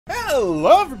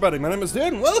Hello everybody, my name is Dude,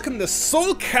 and welcome to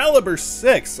Soul Calibur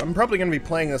 6. I'm probably going to be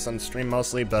playing this on stream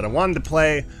mostly, but I wanted to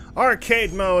play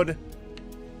arcade mode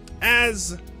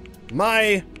as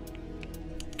my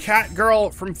cat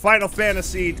girl from Final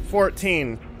Fantasy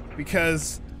XIV,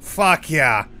 because fuck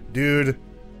yeah, dude.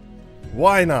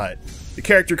 Why not? The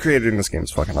character created in this game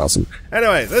is fucking awesome.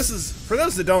 Anyway, this is, for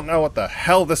those that don't know what the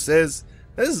hell this is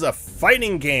a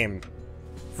fighting game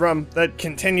that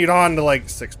continued on to like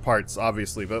 6 parts,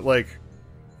 obviously, but like,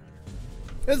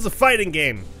 this is a fighting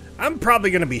game. I'm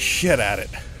probably gonna be shit at it.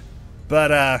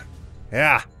 But,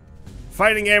 yeah.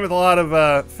 Fighting game with a lot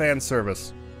of, fan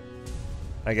service.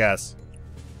 I guess.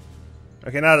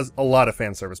 Okay, not a lot of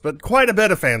fan service, but quite a bit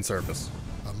of fan service.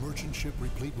 A merchant ship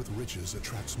replete with riches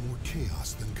attracts more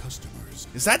chaos than customers.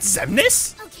 Is that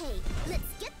Xemnas? Okay, let's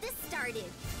get this started.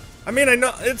 I mean, I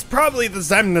know it's probably the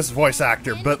Xemnas voice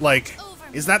actor, but like,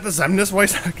 is that the Xemnas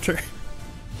voice actor?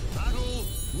 Battle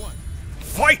 1.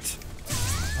 Fight!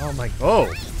 Oh my,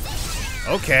 oh.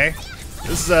 Okay.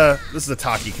 This is a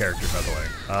Taki character, by the way.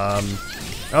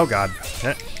 Oh god.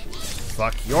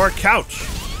 Fuck your couch!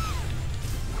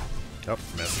 Oh,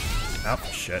 missed. Oh,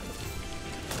 shit.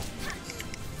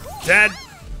 Dead!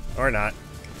 Or not.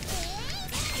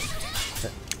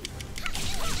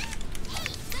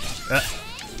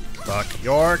 Fuck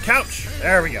your couch!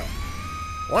 There we go.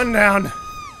 1 down.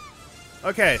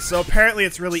 Okay, so apparently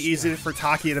it's really easy for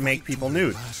Taki to make people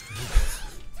nude.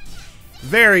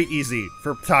 Very easy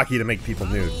for Taki to make people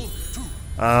nude.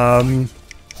 Oh,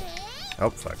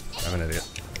 fuck. I'm an idiot.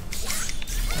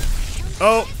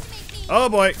 Oh! Oh,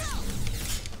 boy!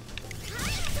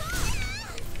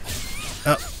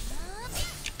 Oh.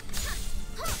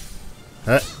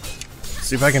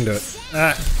 See if I can do it.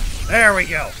 There we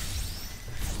go!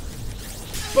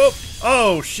 Boop!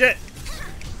 Oh, shit!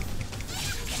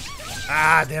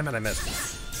 Ah, damn it, I missed.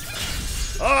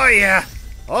 Oh, yeah!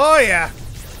 Oh, yeah!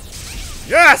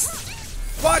 Yes!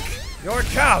 Fuck your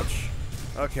couch!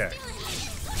 Okay.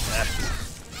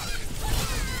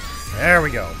 There we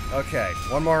go. Okay,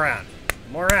 one more round.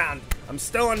 More round. I'm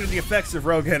still under the effects of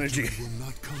rogue energy. It will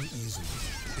not come easily.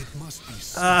 It must be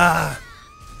seized.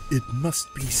 It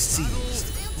must be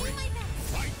seized.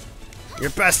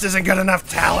 Your best isn't good enough,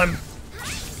 Talon!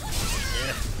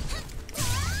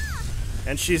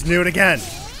 And she's nude again.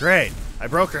 Great. I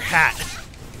broke her hat.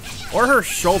 Or her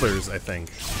shoulders, I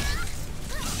think.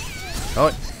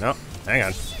 Oh, no. Hang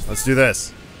on. Let's do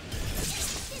this.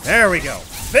 There we go.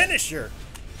 Finisher!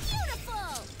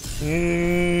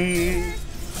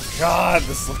 God,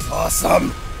 this looks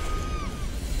awesome.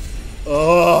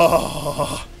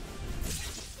 Oh.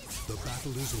 The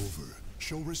battle is over.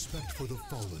 Show respect for the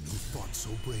fallen who fought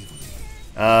so bravely.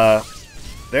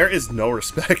 There is no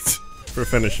respect for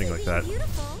finishing like that.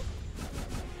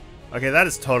 Okay, that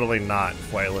is totally not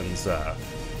Fuylin's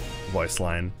voice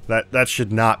line. That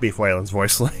should not be Fuylin's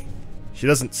voice line. She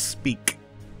doesn't speak.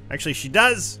 Actually, she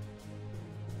does,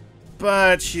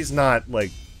 but she's not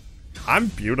like, I'm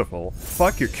beautiful.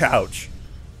 Fuck your couch.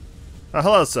 Oh,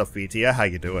 hello, Sophitia. How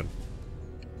you doing?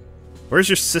 Where's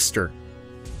your sister?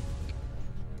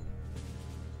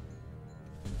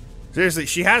 Seriously,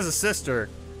 she has a sister,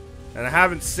 and I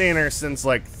haven't seen her since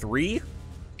like 3?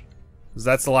 Because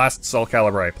that's the last Soul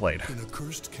Calibur I played. In a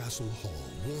cursed castle hall,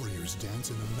 warriors dance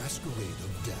in a masquerade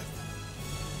of death.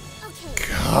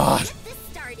 Okay, God. let's get this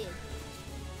started.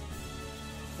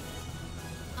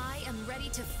 I am ready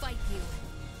to fight you.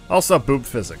 Also, boob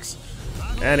physics.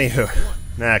 Anywho,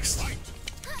 next.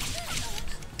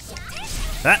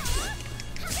 That.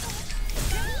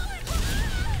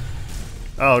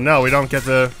 Oh no, we don't get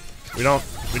the.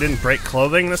 We didn't break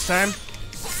clothing this time?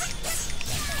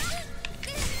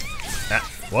 Ah,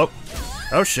 whoop.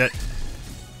 Oh shit.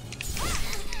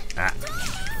 Ah.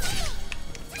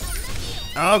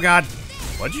 Oh god.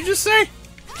 What'd you just say?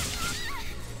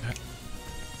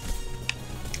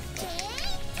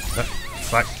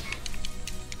 Fuck.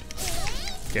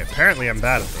 Okay, apparently I'm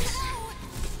bad at this.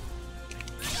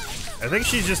 I think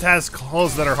she just has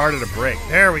clothes that are harder to break.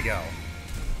 There we go.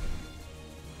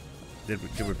 Did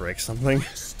we break something?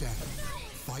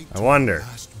 I wonder.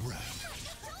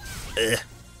 Ugh.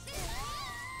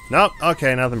 Nope.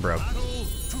 Okay, nothing broke.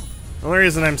 Only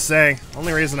reason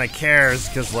I care is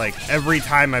because, like, every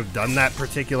time I've done that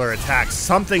particular attack,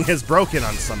 something has broken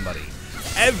on somebody.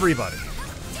 Everybody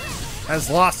has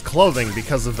lost clothing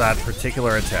because of that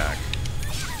particular attack.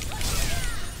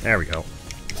 There we go.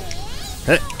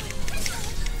 Hit.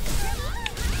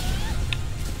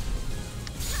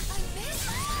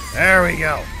 There we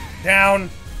go. Down.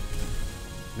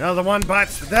 Another one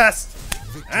bites the dust.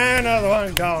 Another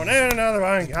one gone. And another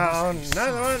one gone.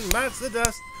 Another one bites the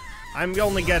dust. I'm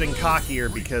only getting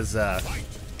cockier because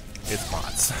it's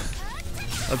bots.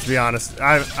 Let's be honest.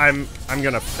 I'm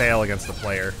gonna fail against the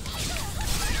player.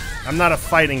 I'm not a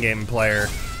fighting game player,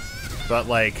 but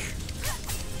like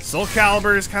Soul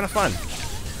Calibur is kind of fun.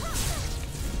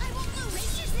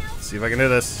 Let's see if I can do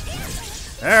this.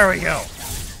 There we go.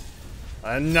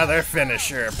 Another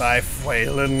finisher by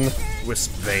Phelan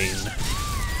Wispbane.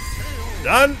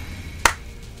 Done.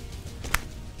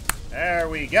 There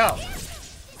we go.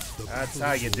 That's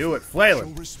how you do it,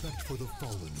 Phelan.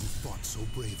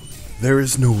 There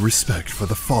is no respect for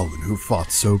the fallen who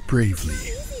fought so bravely.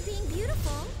 Easy being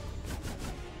beautiful.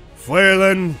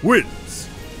 Phelan wins.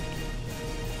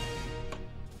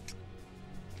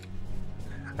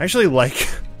 I actually like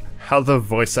how the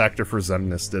voice actor for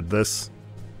Xemnas did this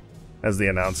as the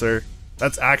announcer.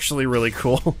 That's actually really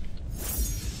cool.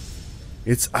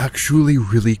 It's actually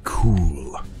really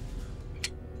cool.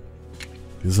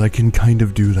 Because I can kind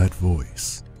of do that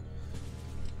voice.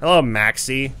 Hello,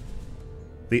 Maxie.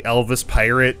 The Elvis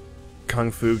pirate kung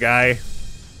fu guy.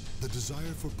 The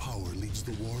desire for power leads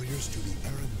the warriors to the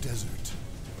arid desert.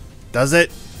 Does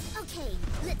it? Okay,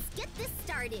 let's get this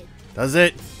started. Does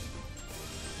it?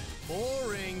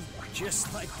 Boring,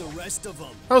 just like the rest of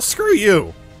them. Oh, screw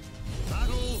you.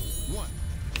 Battle 1.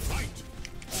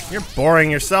 Fight! You're boring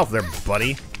yourself there,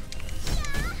 buddy.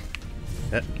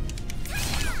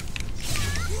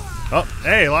 Oh,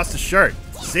 hey, lost a shirt.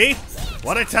 See?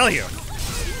 What'd I tell you?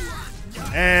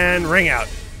 And ring out.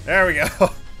 There we go.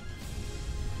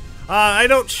 I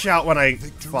don't shout when I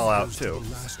fall out, too.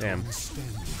 Damn.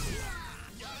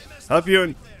 Hope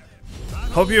you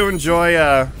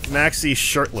enjoy, Maxie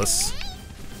shirtless.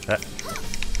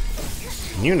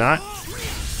 Can you not?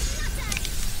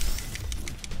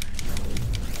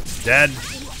 Dead.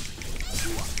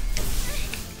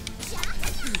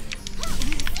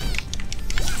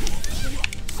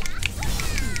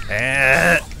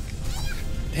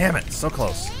 Damn it, so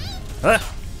close.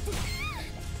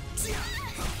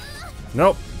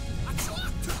 Nope.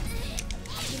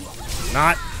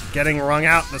 Not getting wrung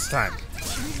out this time.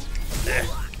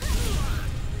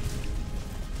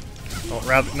 Oh,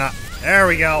 rather not. There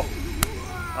we go.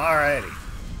 Alrighty.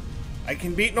 I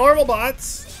can beat normal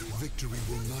bots. Victory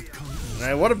will not come And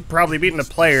I would have probably beaten a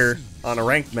player on a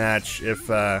ranked match if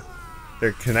their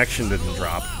connection didn't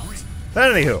drop.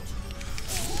 But anywho.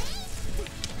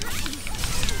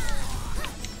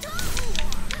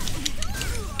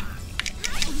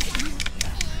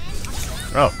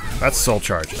 Oh, that's Soul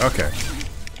Charge. Okay.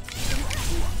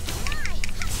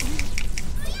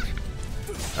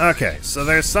 Okay, so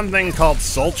there's something called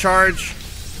Soul Charge,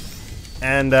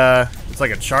 and it's like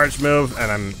a charge move,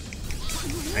 and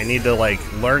I need to like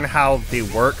learn how they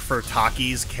work for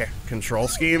Taki's control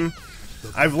scheme.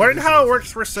 I've learned how it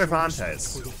works for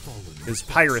Cervantes. Is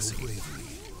piracy.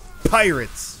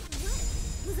 Pirates.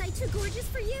 Was I too gorgeous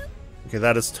for you? Okay,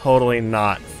 that is totally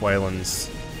not Phelan's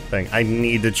thing. I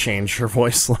need to change her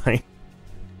voice line.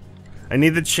 I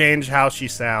need to change how she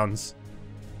sounds.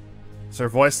 So her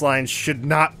voice line should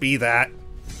not be that.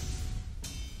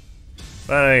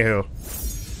 But anywho.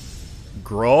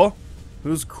 Grohl?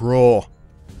 Who's Grohl?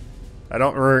 I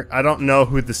don't know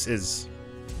who this is.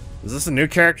 Is this a new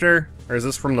character? Or is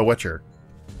this from The Witcher?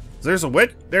 There's a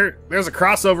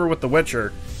crossover with The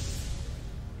Witcher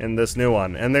in this new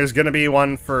one. And there's gonna be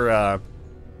one for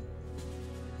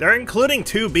they're including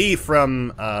 2B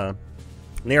from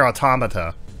Nier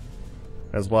Automata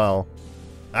as well.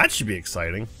 That should be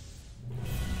exciting.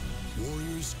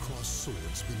 Warriors cross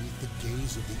swords beneath the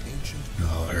gaze of the ancient.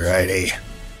 Alrighty.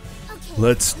 Okay,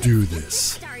 Let's do get this.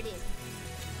 started.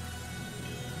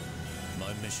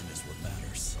 My mission is what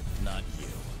matters, not you.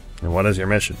 And what is your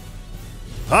mission?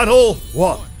 Battle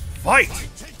 1. Fight!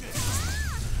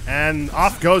 And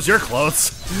off goes your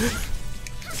clothes.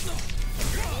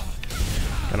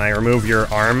 Can I remove your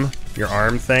arm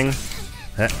thing?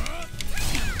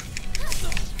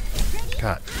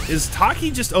 God, is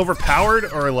Taki just overpowered,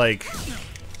 or like,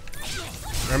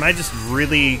 or am I just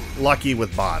really lucky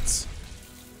with bots?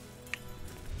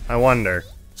 I wonder.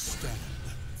 Stand.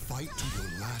 Fight to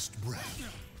your last breath.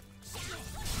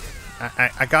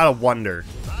 I gotta wonder.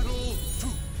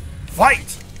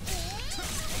 Fight!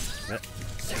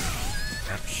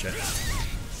 Oh, shit.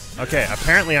 Okay,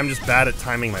 apparently I'm just bad at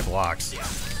timing my blocks.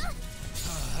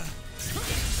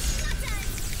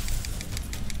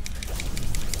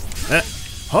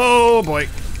 Oh boy.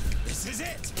 This is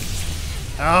it.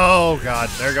 Oh god,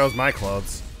 there goes my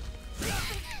clothes.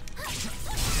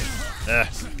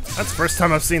 That's the first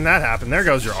time I've seen that happen. There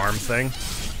goes your arm thing.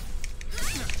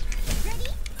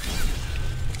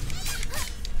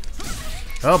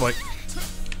 Oh boy.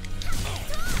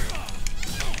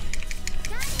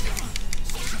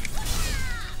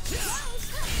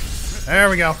 There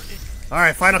we go.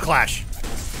 Alright, final clash.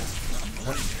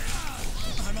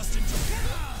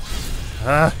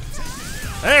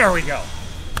 There we go.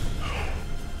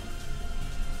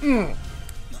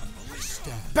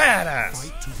 Badass.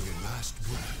 Fight to the last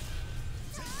breath.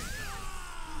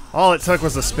 All it took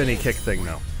was a spinny kick thing,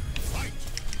 though.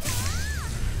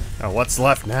 Now, what's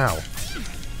left now?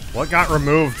 What got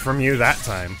removed from you that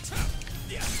time?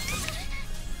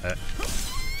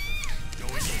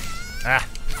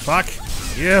 Fuck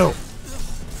you.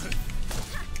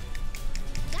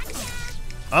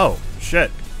 Oh, shit.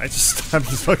 I just stabbed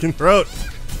his fucking throat.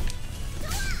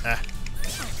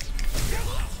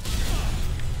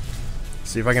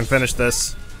 See if I can finish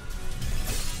this.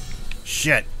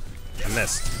 Shit. I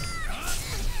missed.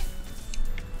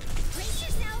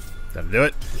 Gotta do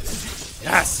it.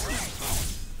 Yes!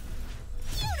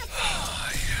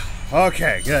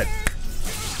 Okay, good.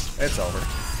 It's over.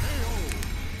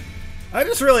 I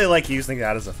just really like using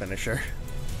that as a finisher.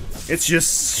 It's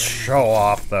just show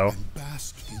off, though.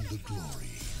 Bask in the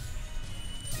glory.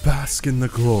 Bask in the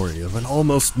glory of an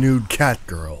almost nude cat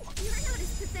girl. You're not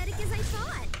as pathetic as I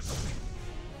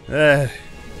thought.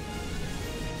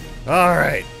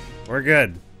 Alright. We're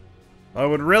good. I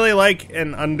would really like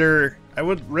I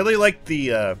would really like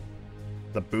the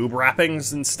boob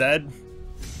wrappings instead.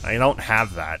 I don't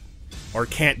have that. Or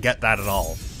can't get that at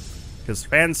all. Because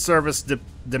fan service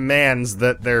demands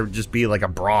that there just be like a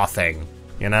bra thing,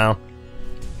 you know?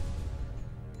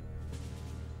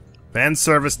 Fan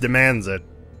service demands it.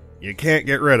 You can't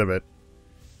get rid of it.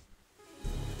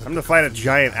 I'm to fight a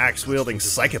giant axe-wielding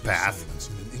psychopath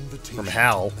from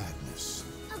hell.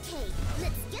 Okay,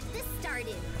 let's get this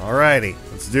started. Alrighty,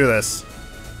 let's do this.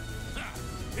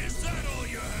 Is that all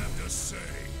you have to say?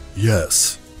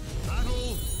 Yes.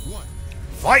 Battle 1.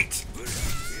 Fight!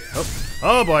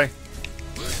 Oh boy.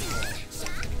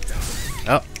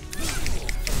 Oh.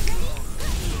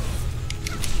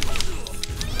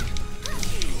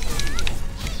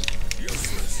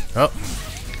 Oh.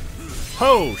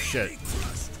 Oh shit.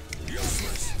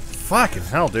 Fucking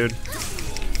hell, dude.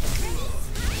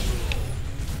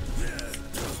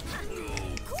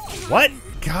 What?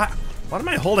 God, what am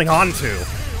I holding on to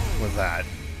with that?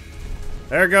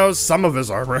 There goes some of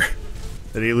his armor.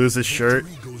 Did he lose his shirt?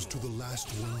 Goes to the last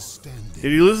one standing.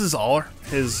 Did he lose his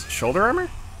shoulder armor?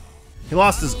 He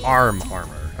lost his arm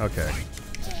armor. Okay.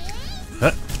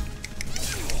 Huh.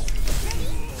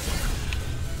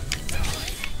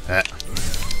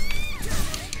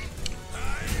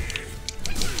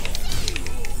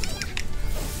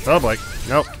 Oh boy.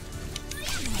 Nope.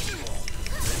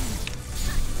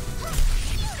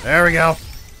 There we go.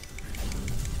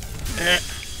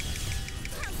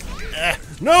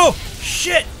 No!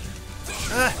 Shit!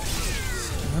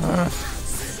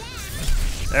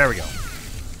 There we go.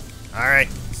 Alright,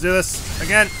 let's do this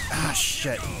again. Ah,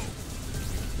 shit.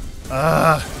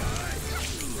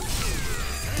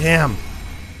 Damn.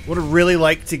 Would have really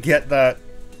liked to get that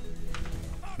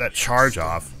charge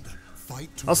off.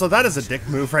 Also, that is a dick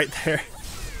move right there.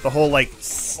 The whole, like,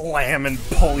 slam and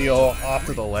pull you off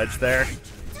to the ledge there.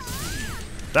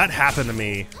 That happened to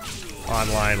me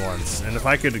online once, and if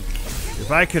I could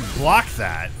block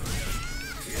that,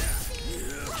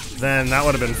 then that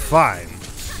would have been fine.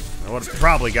 I would have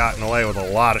probably gotten away with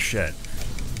a lot of shit.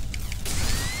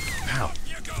 Ow.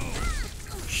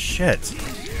 Shit.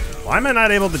 Why am I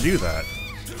not able to do that?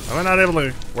 Why am I not able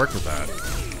to work with that?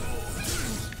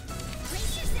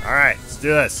 Alright, let's do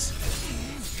this.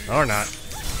 Or not.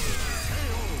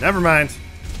 Never mind.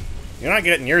 You're not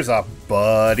getting yours off,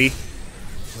 buddy.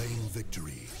 Claim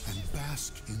victory and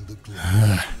bask in the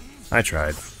glory. I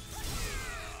tried.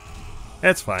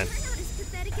 It's fine. You're not as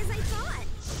pathetic as I thought.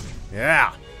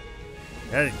 Yeah.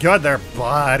 Yeah, good there,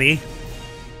 buddy.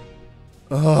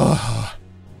 Ugh.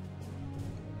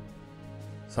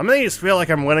 Some of these feel like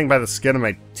I'm winning by the skin of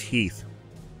my teeth.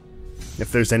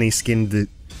 If there's any skin to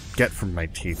get from my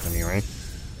teeth, anyway.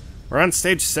 We're on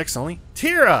stage 6 only.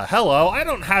 Tira, hello, I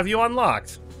don't have you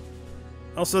unlocked.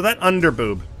 Also, that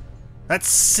underboob. That's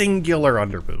singular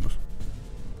underboob.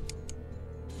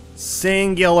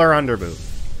 Singular underboob.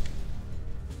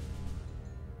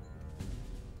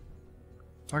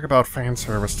 Talk about fan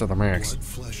service to the max. Blood,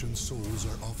 flesh, and souls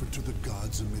are offered to the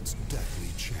gods amidst deathly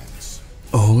chants.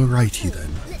 Alrighty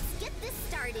then. Let's get this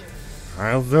started.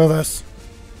 I'll do this.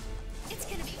 It's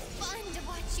gonna be fun to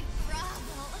watch you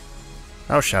grovel.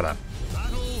 Oh, shut up.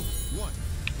 Battle 1.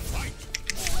 Fight.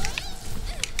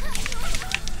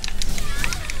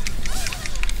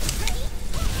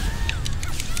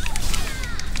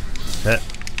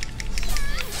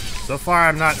 So far,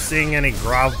 I'm not seeing any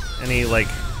like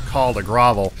call to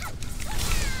grovel.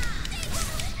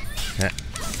 Yeah.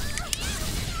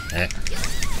 Eh.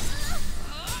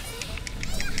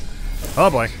 Oh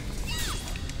boy.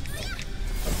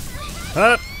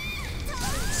 Up.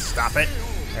 Stop it.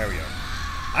 There we go.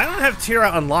 I don't have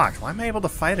Tira unlocked. Why am I able to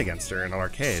fight against her in an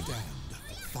arcade?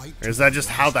 Or is that just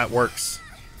how that works?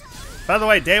 By the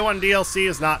way, Day 1 DLC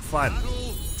is not fun.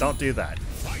 Don't do that.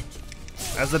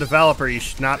 As a developer, you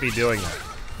should not be doing that.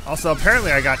 Also,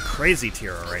 apparently I got crazy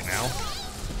Tira right now.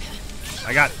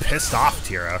 I got pissed off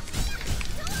Tira.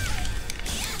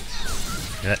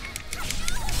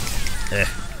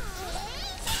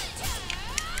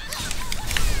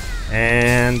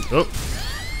 And... oh.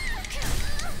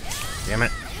 Damn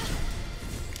it.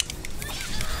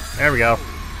 There we go.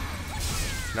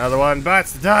 Another one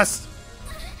bites the dust.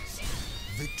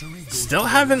 Still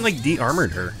haven't, like,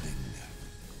 de-armored her.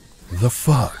 The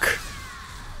fuck?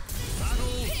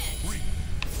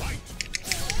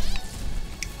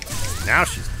 Now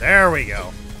she's... there we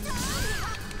go.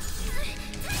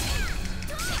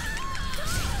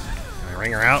 Can I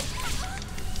ring her out?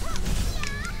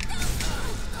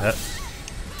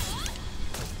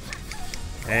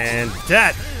 And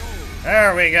dead.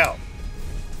 There we go.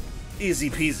 Easy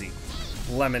peasy.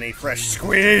 Lemony fresh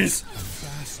squeeze.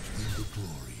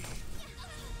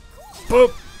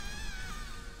 Boop.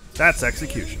 That's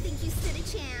execution.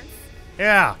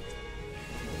 Yeah.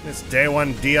 This Day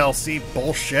 1 DLC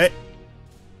bullshit.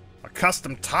 A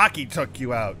custom Taki took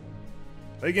you out.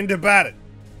 What you can do about it?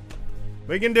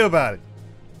 What you can do about it?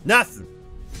 Nothing.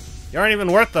 You aren't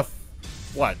even worth the,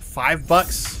 what,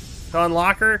 $5 to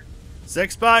unlock her?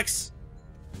 $6?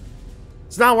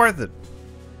 It's not worth it.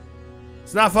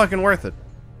 It's not fucking worth it.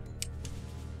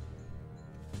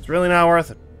 It's really not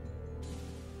worth it.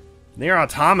 Nier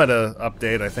Automata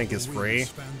update, I think, is free.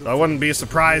 So I wouldn't be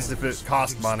surprised if it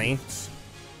cost money.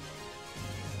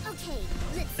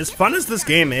 As fun as this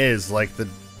game is, like, the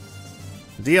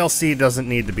DLC doesn't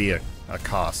need to be a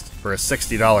cost for a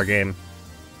 $60 game.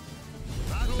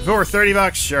 If it were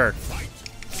 $30, sure.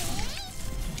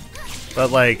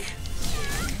 But, like...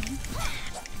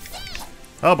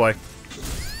 oh boy.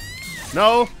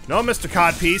 No, no, Mr.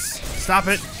 Codpiece. Stop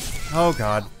it. Oh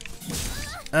god.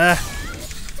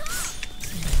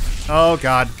 Oh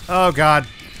god. Oh god.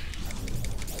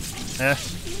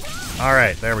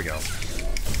 Alright, there we go.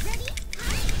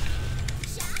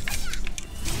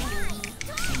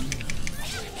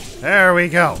 There we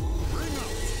go.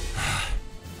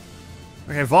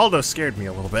 Okay, Valdo scared me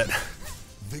a little bit.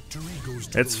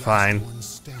 It's fine.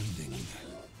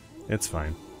 It's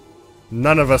fine.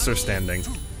 None of us are standing.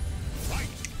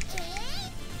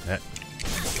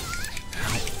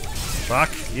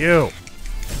 Fuck you.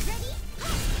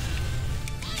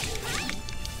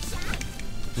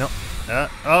 No.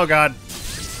 Oh god.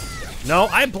 No,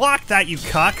 I blocked that, you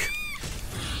cuck.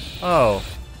 Oh.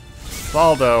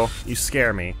 Valdo, you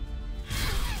scare me.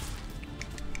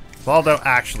 Valdo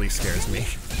actually scares me.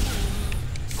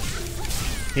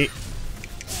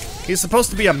 He's supposed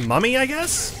to be a mummy, I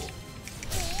guess?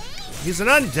 He's an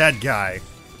undead guy,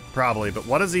 probably, but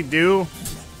what does he do?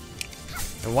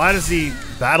 And why does he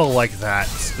battle like that,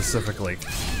 specifically?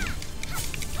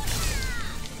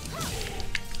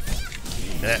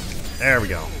 There we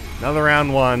go. Another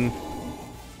round one.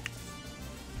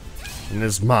 And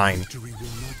it's mine.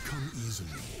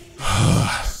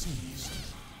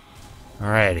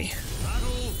 Alrighty.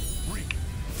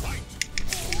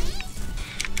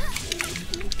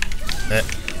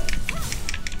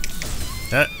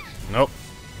 Nope.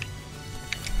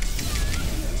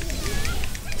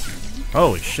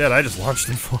 Holy shit, I just launched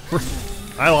him forward.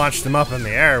 I launched him up in the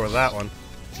air with that one.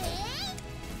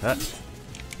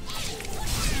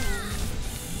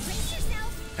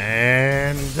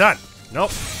 And done.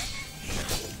 Nope.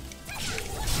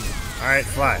 Alright,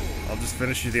 fine. I'll just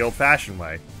finish you the old-fashioned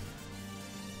way.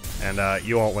 And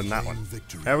you won't win that one.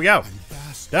 There we go.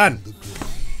 Done.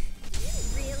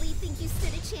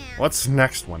 What's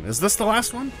next one? Is this the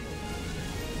last one?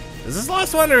 Is this the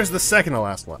last one, or is the second to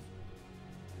last one?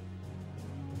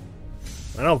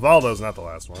 I know Valdo's not the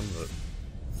last one, but...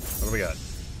 what do we got?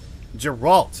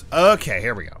 Geralt. Okay,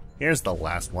 here we go. Here's the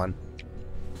last one.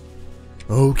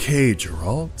 Okay,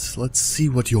 Geralt, let's see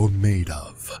what you're made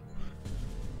of.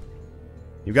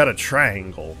 You've got a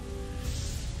triangle.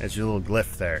 That's your little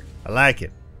glyph there. I like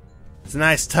it. It's a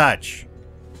nice touch.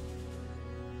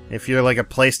 If you're like a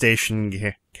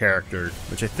PlayStation character,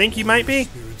 which I think you might be.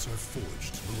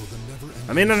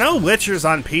 I mean, I know Witcher's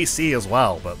on PC as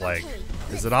well, but like,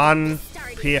 is it on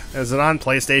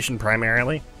PlayStation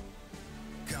primarily?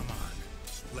 Come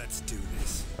on, let's do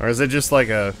this. Or is it just like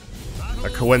a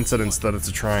coincidence that it's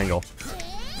a triangle?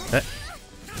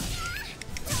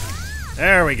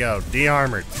 There we go,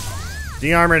 de-armored.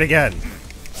 De-armored again.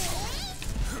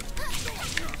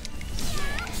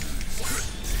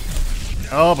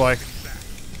 Oh boy.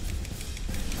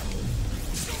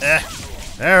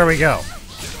 There we go.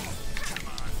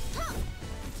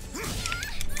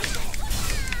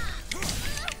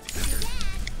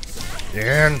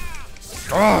 In.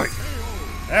 Oh,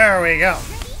 there we go.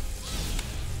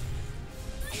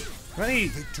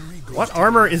 What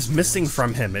armor is missing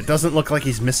from him? It doesn't look like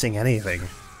he's missing anything.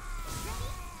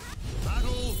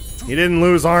 He didn't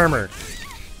lose armor.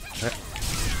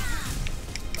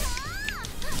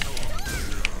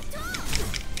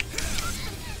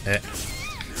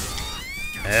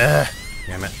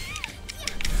 Damn it.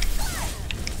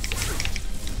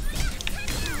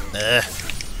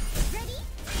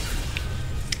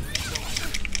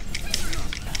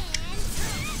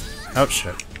 Oh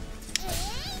shit.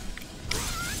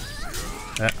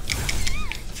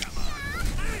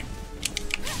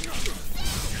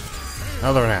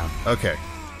 Another round. Okay.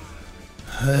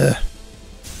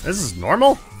 This is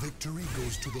normal? Victory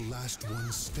goes to the last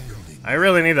one standing. I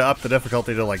really need to up the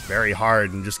difficulty to like very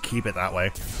hard and just keep it that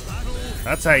way.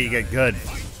 That's how you get good.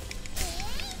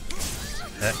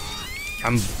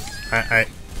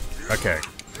 Okay.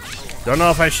 Don't know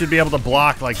if I should be able to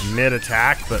block like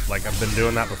mid-attack, but like I've been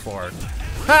doing that before.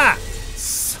 Ha!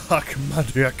 Suck my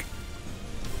dick.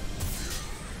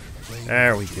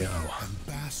 There we go.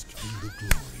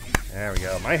 There we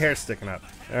go. My hair's sticking up.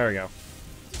 There we go.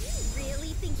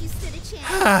 Really think you stood a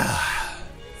chance?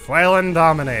 Phelan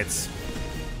dominates.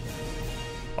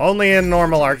 Only in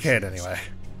normal arcade, anyway.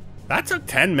 That took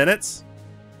 10 minutes?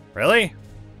 Really?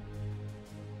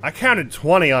 I counted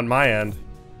 20 on my end.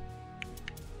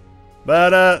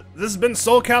 But, this has been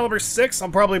Soul Calibur 6. I'll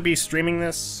probably be streaming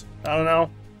this. I don't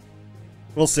know.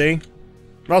 We'll see.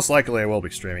 Most likely I will be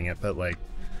streaming it, but, like,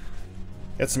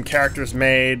 get some characters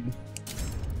made,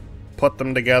 put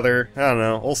them together. I don't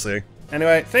know. We'll see.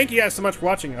 Anyway, thank you guys so much for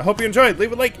watching. I hope you enjoyed.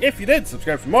 Leave a like if you did.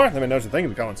 Subscribe for more. Let me know what you think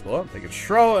in the comments below. Thank you to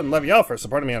Shro and love y'all for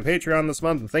supporting me on Patreon this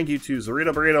month. And thank you to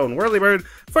Zorito Burrito and Whirlybird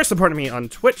for supporting me on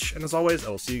Twitch. And as always, I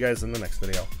will see you guys in the next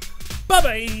video.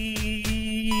 Bye-bye!